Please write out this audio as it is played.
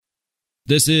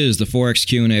This is the Forex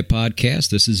Q&A podcast.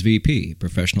 This is VP,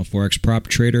 professional Forex prop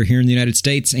trader here in the United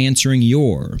States, answering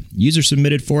your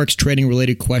user-submitted Forex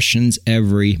trading-related questions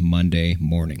every Monday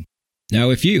morning.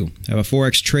 Now, if you have a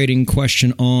Forex trading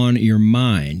question on your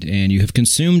mind and you have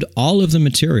consumed all of the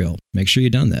material, make sure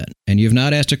you've done that. And you have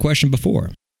not asked a question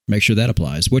before, make sure that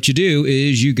applies. What you do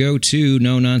is you go to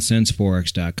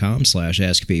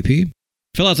nononsenseforex.com/askvp,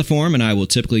 fill out the form, and I will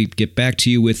typically get back to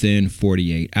you within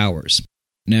 48 hours.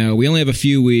 Now, we only have a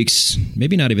few weeks,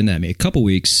 maybe not even that, maybe a couple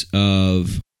weeks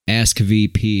of Ask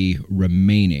VP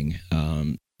remaining.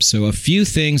 So a few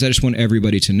things I just want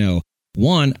everybody to know.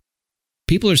 One,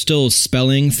 people are still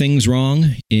spelling things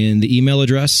wrong in the email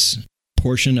address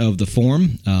portion of the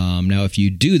form. Now, if you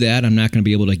do that, I'm not going to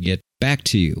be able to get back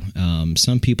to you.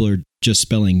 Some people are just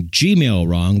spelling Gmail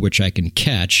wrong, which I can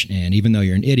catch. And even though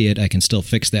you're an idiot, I can still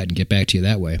fix that and get back to you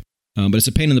that way. But it's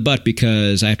a pain in the butt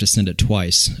because I have to send it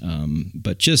twice.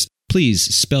 But just please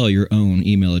spell your own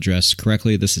email address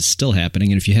correctly. This is still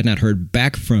happening. And if you had not heard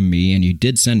back from me and you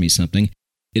did send me something,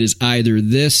 it is either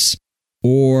this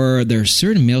or there are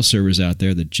certain mail servers out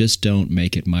there that just don't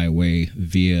make it my way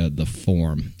via the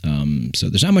form. So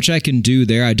there's not much I can do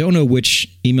there. I don't know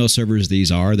which email servers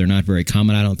these are. They're not very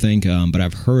common, I don't think, but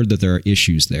I've heard that there are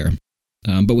issues there.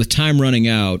 But with time running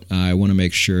out, I want to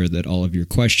make sure that all of your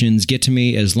questions get to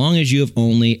me as long as you have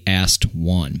only asked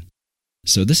one.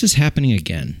 So this is happening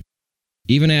again.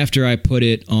 Even after I put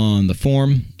it on the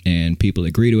form and people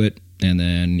agree to it, and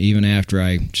then even after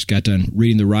I just got done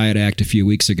reading the Riot Act a few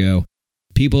weeks ago,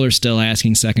 people are still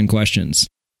asking second questions.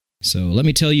 So let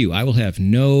me tell you, I will have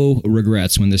no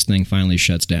regrets when this thing finally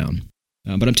shuts down.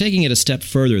 But I'm taking it a step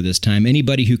further this time.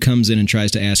 Anybody who comes in and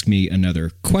tries to ask me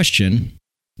another question,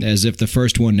 as if the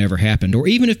first one never happened, or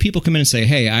even if people come in and say,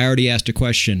 hey, I already asked a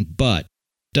question, but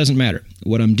doesn't matter.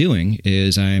 What I'm doing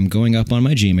is I'm going up on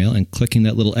my Gmail and clicking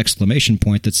that little exclamation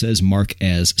point that says mark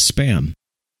as spam,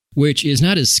 which is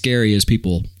not as scary as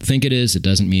people think it is. It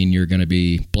doesn't mean you're going to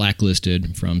be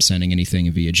blacklisted from sending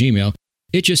anything via Gmail.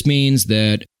 It just means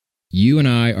that you and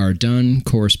I are done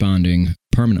corresponding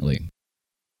permanently.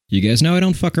 You guys know I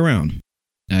don't fuck around.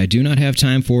 I do not have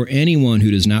time for anyone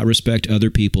who does not respect other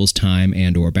people's time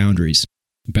and or boundaries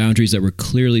that were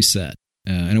clearly set.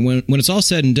 And when it's all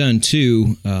said and done,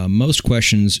 too, most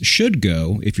questions should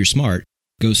go, if you're smart,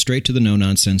 go straight to the No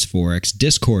Nonsense Forex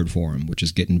Discord forum, which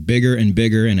is getting bigger and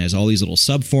bigger and has all these little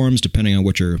sub-forums depending on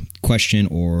what your question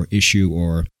or issue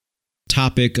or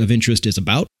topic of interest is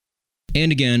about.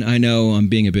 And again, I know I'm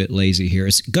being a bit lazy here.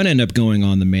 It's going to end up going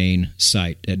on the main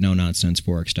site at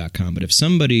nononsenseforex.com. But if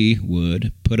somebody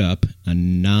would put up a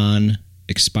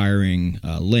non-expiring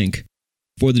link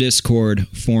for the Discord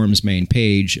forums main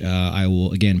page, I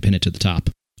will again pin it to the top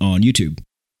on YouTube.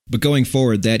 But going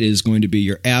forward, that is going to be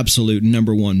your absolute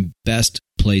number one best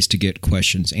place to get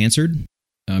questions answered.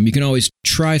 You can always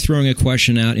try throwing a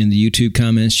question out in the YouTube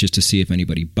comments just to see if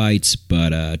anybody bites,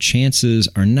 but chances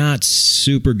are not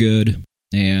super good.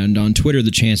 And on Twitter,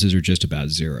 the chances are just about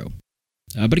zero.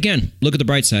 But again, look at the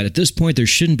bright side. At this point, there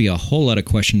shouldn't be a whole lot of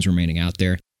questions remaining out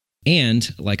there. And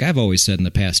like I've always said in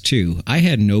the past too, I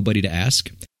had nobody to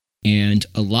ask. And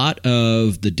a lot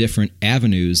of the different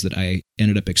avenues that I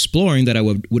ended up exploring that I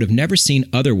would have never seen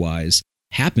otherwise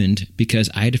happened because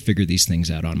I had to figure these things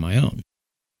out on my own.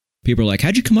 People are like,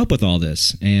 how'd you come up with all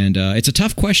this? And it's a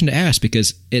tough question to ask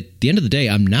because at the end of the day,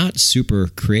 I'm not super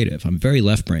creative. I'm very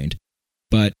left-brained.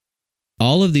 But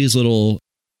all of these little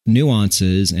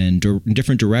nuances and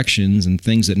different directions and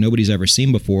things that nobody's ever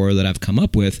seen before that I've come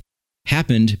up with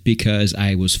happened because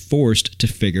I was forced to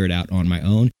figure it out on my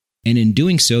own. And in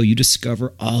doing so, you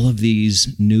discover all of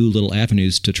these new little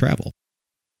avenues to travel.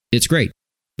 It's great.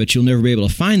 But you'll never be able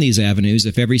to find these avenues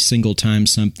if every single time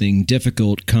something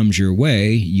difficult comes your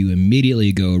way, you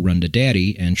immediately go run to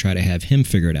daddy and try to have him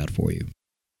figure it out for you.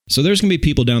 So there's going to be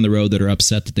people down the road that are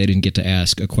upset that they didn't get to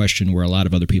ask a question where a lot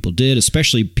of other people did,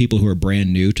 especially people who are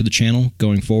brand new to the channel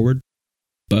going forward.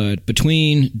 But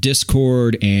between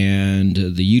Discord and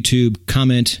the YouTube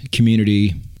comment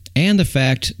community and the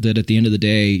fact that at the end of the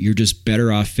day, you're just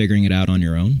better off figuring it out on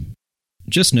your own,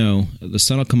 just know the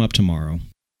sun will come up tomorrow.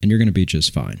 And you're going to be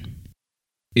just fine.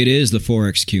 It is the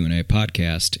Forex Q&A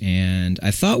podcast, and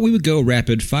I thought we would go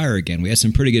rapid fire again. We had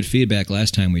some pretty good feedback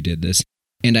last time we did this,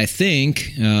 and I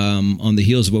think on the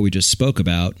heels of what we just spoke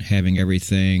about, having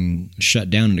everything shut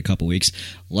down in a couple weeks,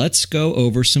 let's go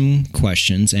over some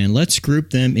questions, and let's group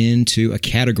them into a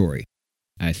category.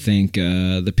 I think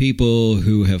the people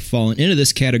who have fallen into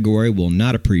this category will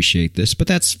not appreciate this, but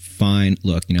that's fine.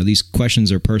 Look, these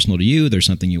questions are personal to you. There's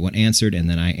something you want answered, and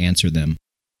then I answer them.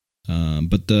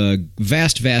 But the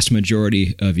vast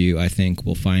majority of you, I think,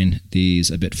 will find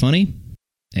these a bit funny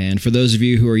And for those of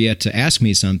you who are yet to ask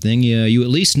me something, you at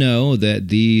least know that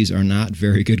these are not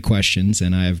very good questions,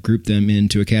 and I have grouped them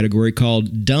into a category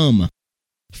called dumb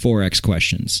Forex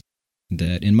questions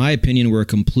that, in my opinion, were a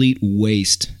complete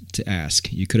waste to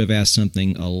ask. You could have asked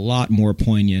something a lot more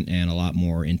poignant and a lot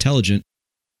more intelligent.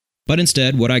 But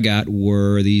instead, what I got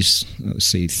were these,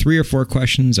 3 or 4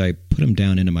 questions. I put them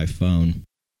down into my phone.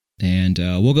 And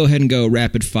we'll go ahead and go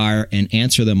rapid fire and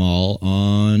answer them all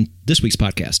on this week's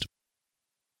podcast.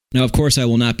 Now, of course, I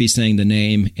will not be saying the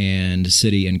name and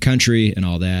city and country and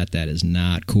all that. That is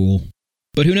not cool.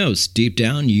 But who knows? Deep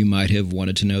down, you might have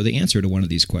wanted to know the answer to one of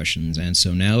these questions, and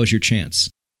so now is your chance.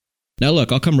 Now,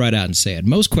 look, I'll come right out and say it.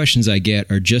 Most questions I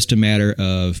get are just a matter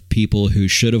of people who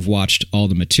should have watched all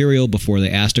the material before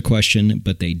they asked a question,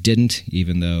 but they didn't,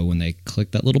 even though when they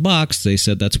clicked that little box, they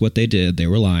said that's what they did. They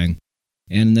were lying.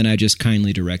 And then I just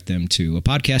kindly direct them to a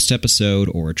podcast episode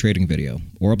or a trading video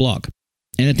or a blog.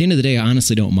 And at the end of the day, I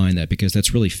honestly don't mind that because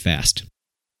that's really fast.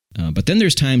 But then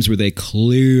there's times where they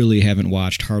clearly haven't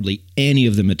watched hardly any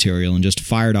of the material and just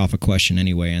fired off a question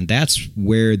anyway, and that's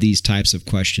where these types of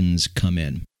questions come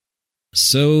in.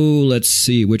 So let's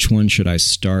see, which one should I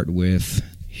start with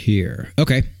here?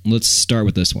 Okay, let's start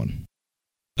with this one.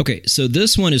 Okay, so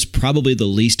this one is probably the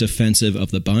least offensive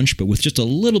of the bunch, but with just a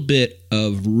little bit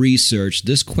of research,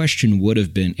 this question would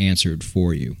have been answered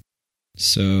for you.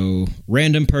 So,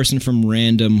 random person from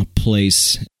random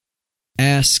place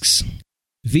asks,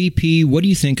 VP, what do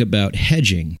you think about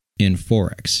hedging in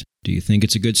Forex? Do you think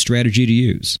it's a good strategy to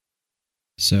use?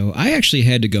 So, I actually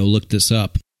had to go look this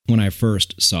up when I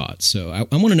first saw it. So,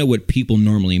 I want to know what people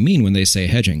normally mean when they say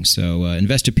hedging. So,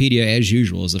 Investopedia, as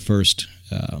usual, is the first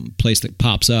place that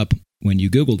pops up when you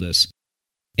Google this.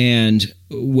 And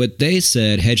what they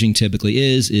said hedging typically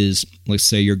is let's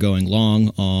say you're going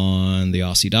long on the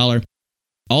Aussie dollar,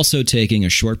 also taking a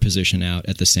short position out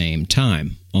at the same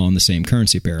time on the same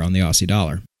currency pair, on the Aussie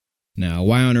dollar. Now,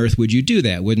 why on earth would you do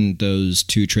that? Wouldn't those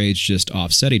two trades just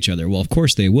offset each other? Well, of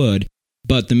course they would.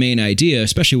 But the main idea,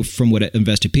 especially from what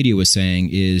Investopedia was saying,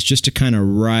 is just to kind of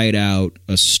ride out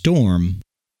a storm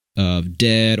of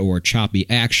dead or choppy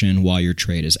action while your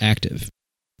trade is active.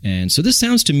 And so this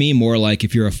sounds to me more like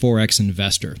if you're a Forex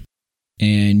investor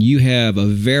and you have a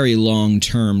very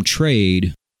long-term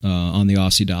trade on the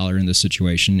Aussie dollar in this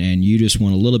situation, and you just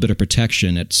want a little bit of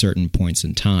protection at certain points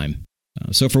in time.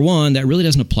 So for one, that really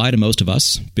doesn't apply to most of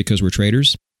us because we're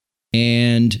traders.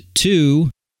 And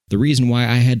two, the reason why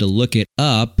I had to look it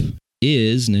up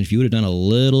is, and if you would have done a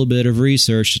little bit of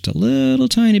research, just a little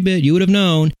tiny bit, you would have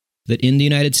known that in the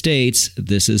United States,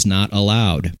 this is not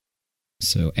allowed.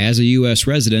 So as a U.S.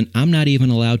 resident, I'm not even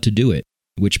allowed to do it,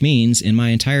 which means in my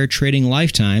entire trading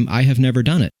lifetime, I have never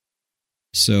done it.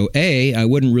 So A, I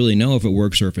wouldn't really know if it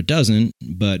works or if it doesn't,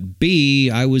 but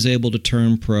B, I was able to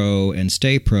turn pro and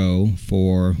stay pro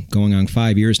for going on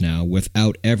 5 years now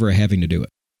without ever having to do it.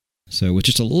 So with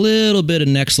just a little bit of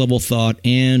next level thought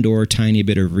and or tiny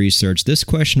bit of research, this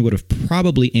question would have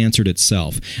probably answered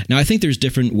itself. Now, I think there's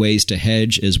different ways to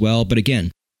hedge as well, but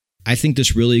again, I think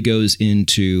this really goes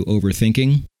into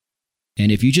overthinking.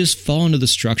 And if you just fall into the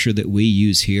structure that we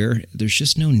use here, there's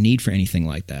just no need for anything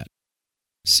like that.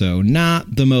 So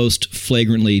not the most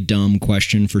flagrantly dumb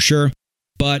question for sure,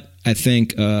 but I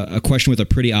think a question with a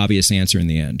pretty obvious answer in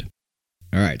the end.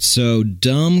 All right, so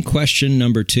dumb question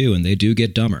number 2, and they do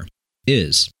get dumber,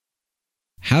 is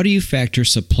how do you factor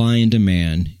supply and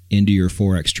demand into your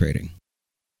Forex trading?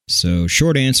 So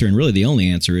short answer, and really the only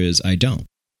answer, is I don't.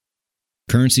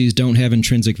 Currencies don't have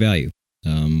intrinsic value.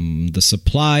 The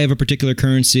supply of a particular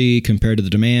currency compared to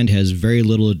the demand has very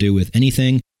little to do with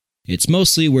anything. It's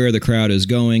mostly where the crowd is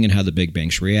going and how the big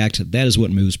banks react. That is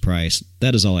what moves price.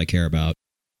 That is all I care about.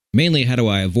 Mainly, how do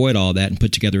I avoid all that and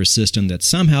put together a system that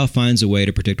somehow finds a way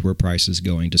to predict where price is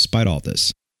going despite all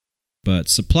this? But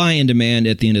supply and demand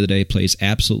at the end of the day plays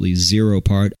absolutely zero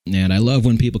part. And I love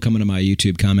when people come into my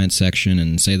YouTube comment section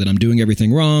and say that I'm doing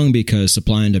everything wrong because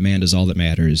supply and demand is all that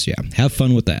matters. Yeah, have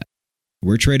fun with that.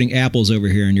 We're trading apples over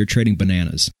here and you're trading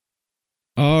bananas.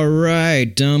 All right,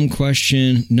 dumb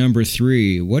question number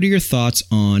 3. What are your thoughts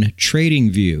on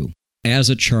TradingView as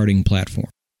a charting platform?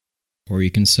 Or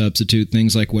you can substitute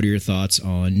things like what are your thoughts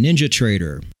on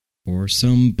NinjaTrader or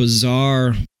some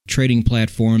bizarre trading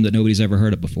platform that nobody's ever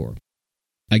heard of before.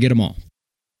 I get them all.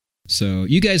 So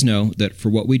you guys know that for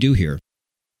what we do here,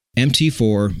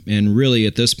 MT4 and really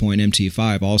at this point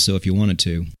MT5 also if you wanted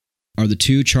to, are the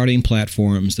 2 charting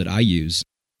platforms that I use.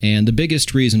 And the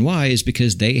biggest reason why is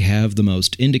because they have the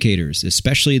most indicators,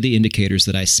 especially the indicators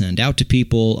that I send out to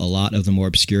people, a lot of the more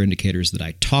obscure indicators that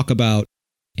I talk about.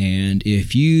 And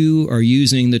if you are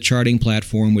using the charting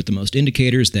platform with the most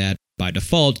indicators, that by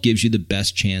default gives you the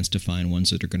best chance to find ones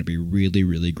that are going to be really,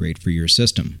 really great for your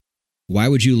system. Why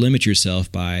would you limit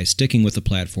yourself by sticking with a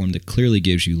platform that clearly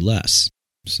gives you less?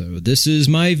 So this is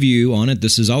my view on it.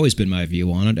 This has always been my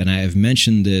view on it, and I have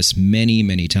mentioned this many,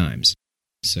 many times.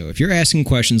 So if you're asking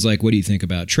questions like, what do you think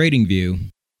about TradingView?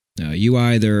 You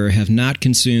either have not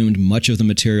consumed much of the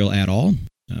material at all,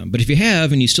 but if you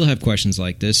have and you still have questions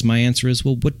like this, my answer is,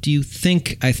 well, what do you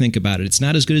think I think about it? It's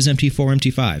not as good as MT4,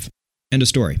 MT5. End of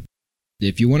story.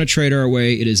 If you want to trade our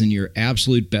way, it is in your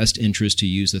absolute best interest to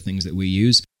use the things that we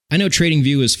use. I know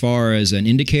TradingView, as far as an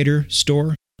indicator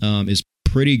store, is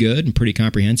pretty good and pretty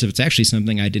comprehensive. It's actually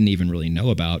something I didn't even really know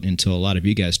about until a lot of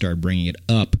you guys started bringing it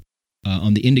up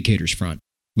on the indicators front,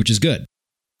 which is good.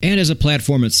 And as a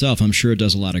platform itself, I'm sure it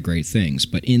does a lot of great things.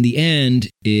 But in the end,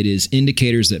 it is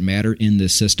indicators that matter in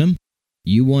this system.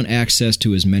 You want access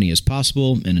to as many as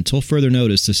possible. And until further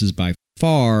notice, this is by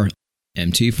far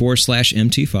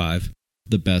MT4/MT5,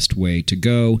 the best way to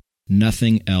go.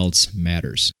 Nothing else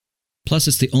matters. Plus,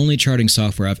 it's the only charting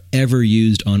software I've ever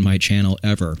used on my channel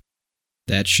ever.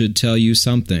 That should tell you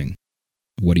something.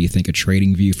 What do you think of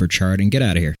TradingView for charting? Get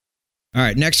out of here. All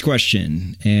right, next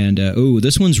question. And,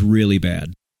 this one's really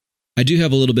bad. I do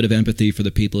have a little bit of empathy for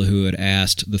the people who had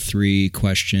asked the 3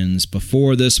 questions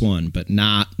before this one, but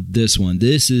not this one.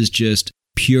 This is just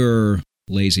pure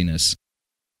laziness.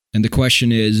 And the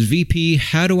question is, VP,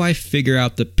 how do I figure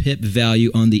out the pip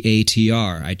value on the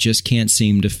ATR? I just can't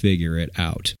seem to figure it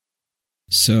out.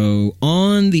 So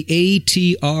on the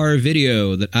ATR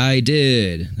video that I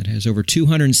did, that has over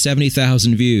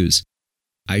 270,000 views,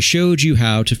 I showed you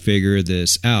how to figure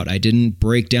this out. I didn't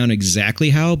break down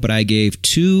exactly how, but I gave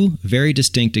 2 very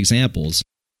distinct examples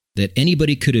that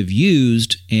anybody could have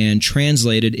used and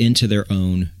translated into their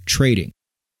own trading.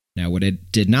 Now, what I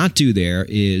did not do there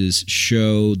is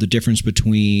show the difference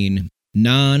between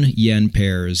non-yen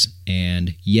pairs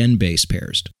and yen-based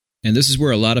pairs. And this is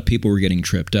where a lot of people were getting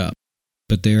tripped up.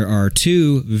 But there are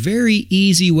 2 very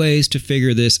easy ways to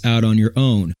figure this out on your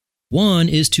own. One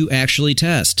is to actually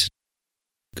test.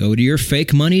 Go to your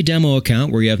fake money demo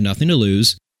account where you have nothing to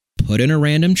lose, put in a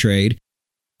random trade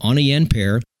on a yen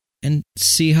pair, and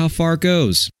see how far it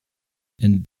goes.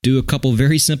 And do a couple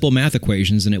very simple math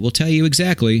equations, and it will tell you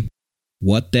exactly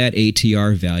what that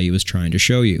ATR value is trying to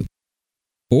show you.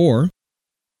 Or,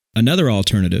 another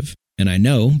alternative, and I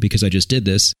know because I just did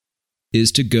this,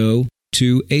 is to go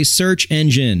to a search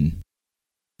engine.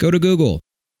 Go to Google.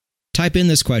 Type in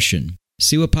this question.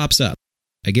 See what pops up.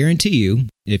 I guarantee you,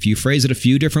 if you phrase it a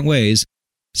few different ways,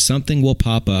 something will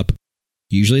pop up,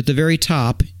 usually at the very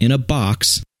top, in a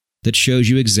box that shows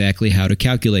you exactly how to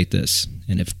calculate this.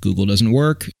 And if Google doesn't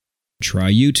work,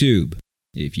 try YouTube.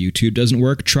 If YouTube doesn't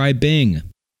work, try Bing.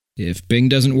 If Bing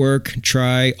doesn't work,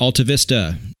 try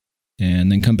AltaVista.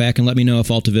 And then come back and let me know if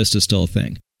AltaVista is still a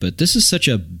thing. But this is such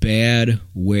a bad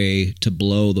way to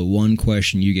blow the one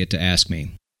question you get to ask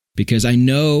me. Because I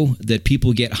know that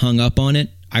people get hung up on it.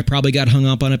 I probably got hung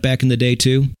up on it back in the day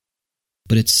too.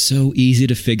 But it's so easy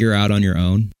to figure out on your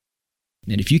own.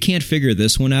 And if you can't figure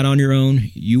this one out on your own,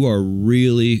 you are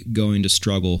really going to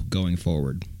struggle going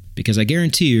forward. Because I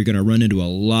guarantee you're going to run into a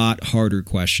lot harder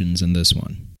questions than this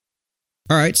one.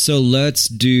 All right, so let's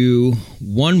do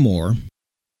one more.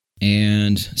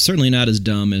 And certainly not as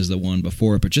dumb as the one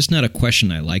before, but just not a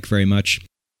question I like very much.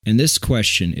 And this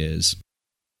question is,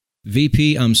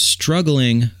 VP, I'm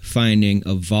struggling finding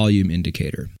a volume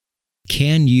indicator.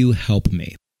 Can you help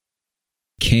me?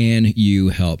 Can you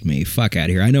help me? Fuck out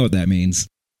of here. I know what that means.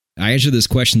 I answer this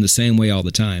question the same way all the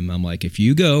time. I'm like, if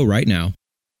you go right now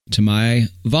to my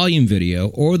volume video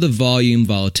or the volume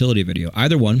volatility video,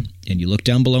 either one, and you look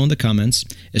down below in the comments,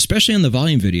 especially on the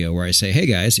volume video where I say, hey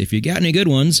guys, if you got any good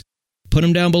ones, put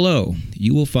them down below.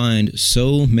 You will find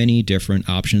so many different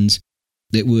options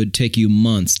that would take you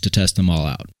months to test them all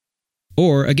out.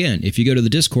 Or again, if you go to the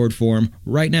Discord forum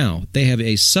right now, they have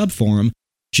a sub-forum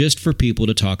just for people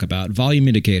to talk about volume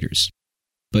indicators.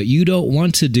 But you don't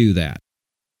want to do that.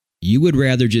 You would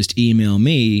rather just email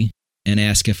me and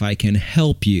ask if I can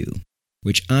help you,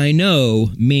 which I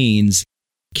know means,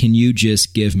 can you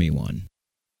just give me one?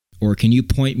 Or can you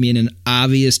point me in an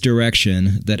obvious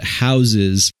direction that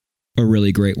houses a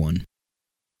really great one?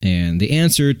 And the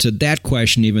answer to that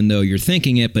question, even though you're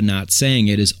thinking it but not saying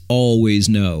it, is always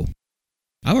no.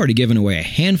 I've already given away a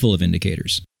handful of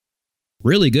indicators.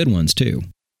 Really good ones, too.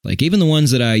 Like, even the ones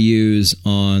that I use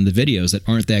on the videos that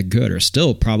aren't that good are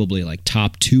still probably like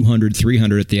top 200,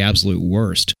 300 at the absolute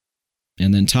worst.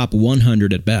 And then top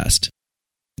 100 at best.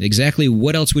 Exactly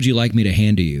what else would you like me to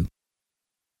hand to you?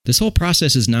 This whole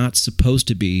process is not supposed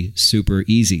to be super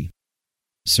easy.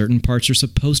 Certain parts are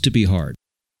supposed to be hard.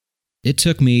 It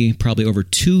took me probably over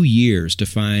 2 years to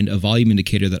find a volume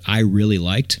indicator that I really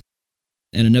liked,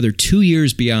 and another 2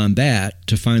 years beyond that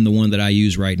to find the one that I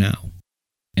use right now.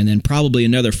 And then probably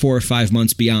another 4 or 5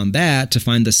 months beyond that to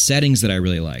find the settings that I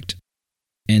really liked.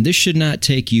 And this should not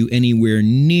take you anywhere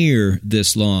near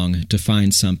this long to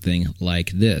find something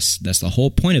like this. That's the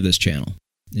whole point of this channel,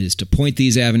 is to point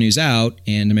these avenues out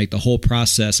and to make the whole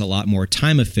process a lot more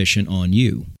time efficient on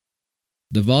you.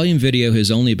 The volume video has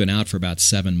only been out for about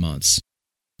 7 months.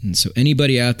 And so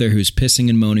anybody out there who's pissing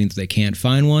and moaning that they can't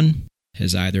find one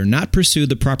has either not pursued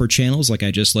the proper channels like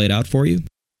I just laid out for you,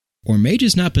 or may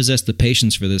just not possess the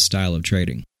patience for this style of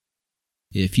trading.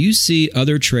 If you see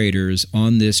other traders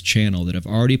on this channel that have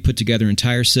already put together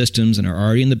entire systems and are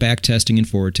already in the back testing and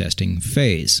forward testing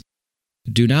phase,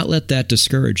 do not let that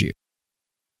discourage you.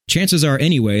 Chances are,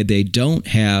 anyway, they don't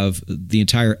have the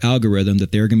entire algorithm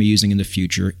that they're going to be using in the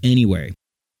future anyway.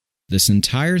 This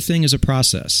entire thing is a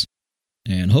process,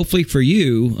 and hopefully for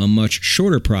you, a much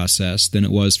shorter process than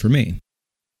it was for me.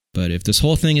 But if this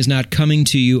whole thing is not coming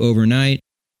to you overnight,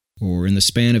 or in the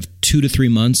span of 2 to 3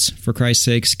 months, for Christ's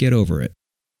sakes, get over it.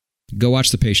 Go watch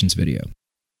the patience video.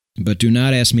 But do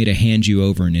not ask me to hand you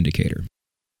over an indicator.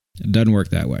 It doesn't work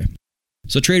that way.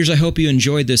 So traders, I hope you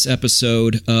enjoyed this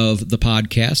episode of the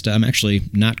podcast. I'm actually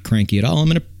not cranky at all.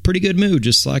 I'm in a pretty good mood,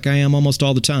 just like I am almost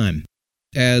all the time.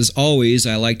 As always,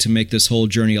 I like to make this whole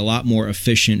journey a lot more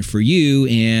efficient for you,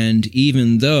 and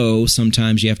even though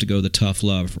sometimes you have to go the tough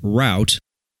love route,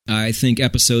 I think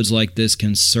episodes like this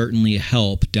can certainly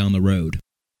help down the road.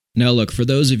 Now look, for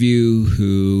those of you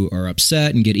who are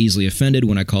upset and get easily offended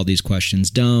when I call these questions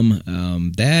dumb,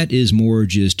 that is more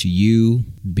just you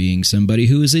being somebody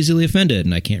who is easily offended,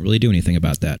 and I can't really do anything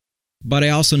about that. But I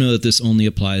also know that this only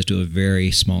applies to a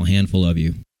very small handful of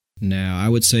you. Now, I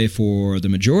would say for the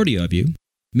majority of you,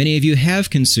 many of you have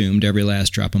consumed every last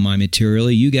drop of my material.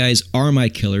 You guys are my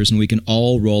killers, and we can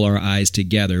all roll our eyes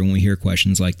together when we hear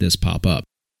questions like this pop up.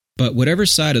 But whatever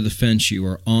side of the fence you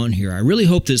are on here, I really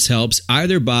hope this helps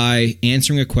either by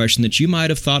answering a question that you might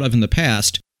have thought of in the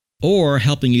past, or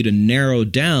helping you to narrow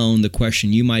down the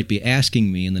question you might be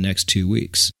asking me in the next 2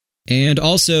 weeks. And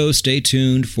also, stay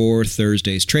tuned for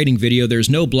Thursday's trading video.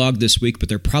 There's no blog this week, but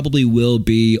there probably will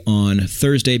be on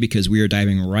Thursday because we are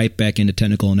diving right back into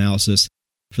technical analysis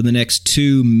for the next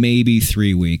 2, maybe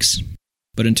 3 weeks.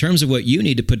 But in terms of what you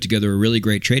need to put together a really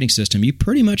great trading system, you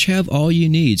pretty much have all you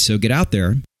need. So get out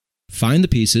there, find the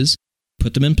pieces,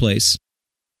 put them in place,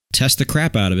 test the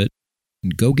crap out of it,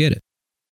 and go get it.